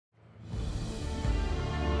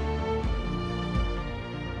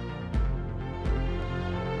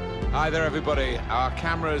Hi there, everybody. Our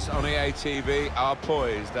cameras on EA TV are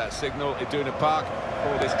poised. That signal Iduna Park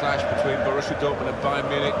for this clash between Borussia Dortmund and Bayern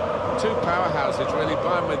Munich. Two powerhouses, really.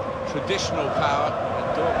 Bayern with traditional power,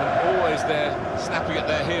 and Dortmund always there, snapping at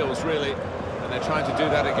their heels, really. And they're trying to do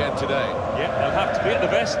that again today. Yeah, they'll have to be at the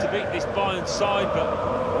best to beat this Bayern side, but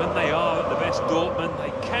when they are at the best, Dortmund,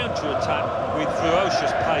 they counter-attack with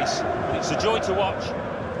ferocious pace. And it's a joy to watch.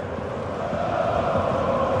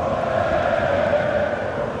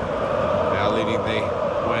 Leading the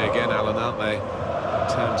way again, Alan, aren't they, in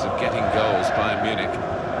terms of getting goals, Bayern Munich.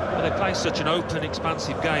 Well, they play such an open,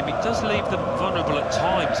 expansive game. It does leave them vulnerable at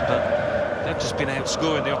times, but they've just been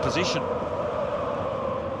outscoring the opposition.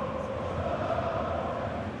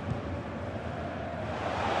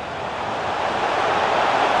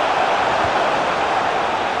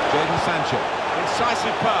 Jadon Sancho,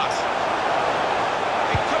 incisive pass.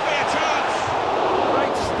 It could be a chance.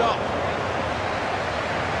 Great stop.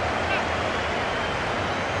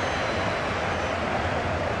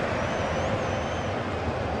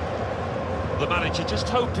 The manager just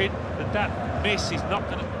hoping that that miss is not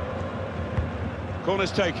going to...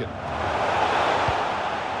 Corner's taken.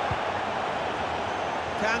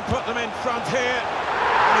 Can put them in front here,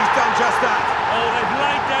 and he's done just that. Oh, they've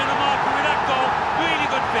laid down the marker with that goal. Really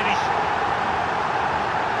good finish.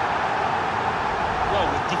 Well,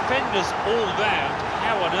 with defenders all round,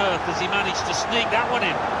 how on earth has he managed to sneak that one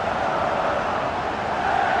in?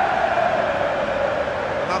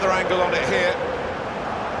 Another angle on it here.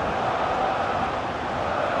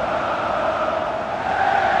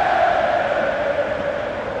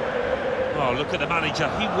 Oh, look at the manager.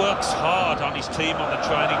 He works hard on his team on the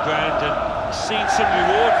training ground, and he's seen some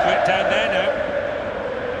reward for it down there now.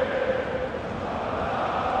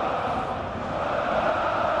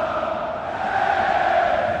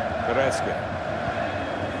 Goretzka.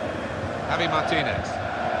 Javi Martinez.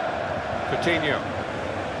 Coutinho.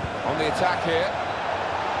 On the attack here.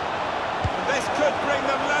 And this could bring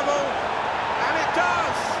them level, and it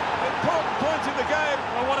does! Important point in the game.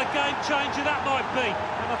 Well, what a game changer that might be.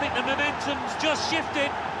 And I think the momentum's just shifted.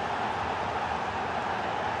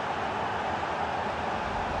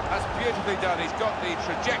 That's beautifully done. He's got the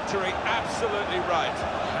trajectory absolutely right.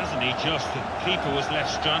 Hasn't he just? The keeper was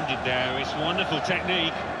left stranded there. It's wonderful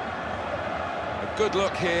technique. A good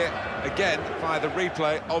look here, again, via the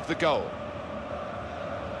replay of the goal.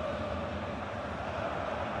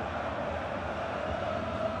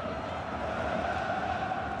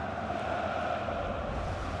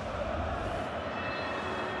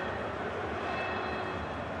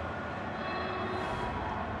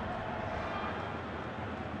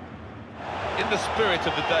 In the spirit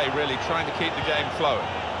of the day, really, trying to keep the game flowing.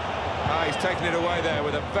 He's taken it away there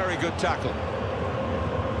with a very good tackle.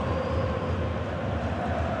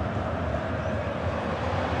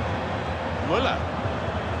 Muller.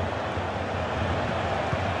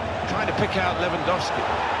 Trying to pick out Lewandowski.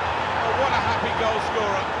 Oh, what a happy goal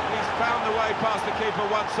scorer. He's found the way past the keeper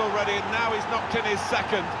once already, and now he's knocked in his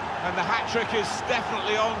second, and the hat-trick is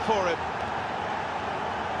definitely on for him.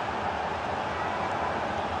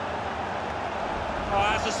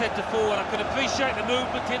 Oh, as I said before, I can appreciate the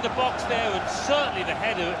movement in the box there, and certainly the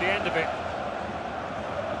header at the end of it.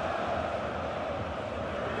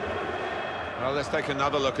 Well, let's take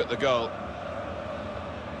another look at the goal.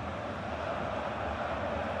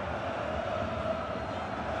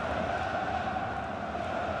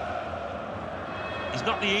 He's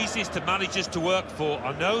not the easiest of managers to work for,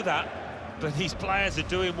 I know that, but these players are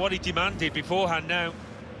doing what he demanded beforehand now.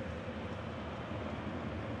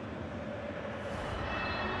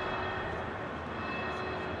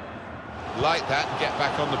 Like that, get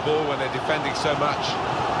back on the ball when they're defending so much.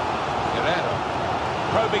 Guerrero,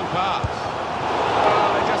 probing pass. Oh,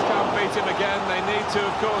 they just can't beat him again. They need to,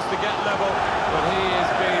 of course, to get level, but he has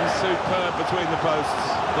been superb between the posts.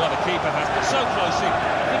 Well, the keeper has, but so close in.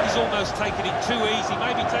 I think he's almost taken it too easy,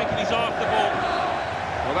 maybe taking his eye off the ball.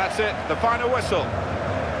 Well, that's it, the final whistle.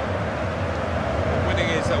 Winning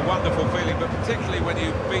is a wonderful feeling, but particularly when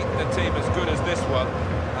you've beaten a team as good as this one,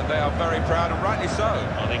 and they are very proud, and rightly so.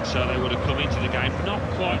 I think so. They would have come into the game not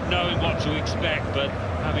quite knowing what to expect, but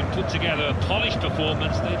having put together a polished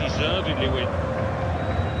performance, they deservedly win.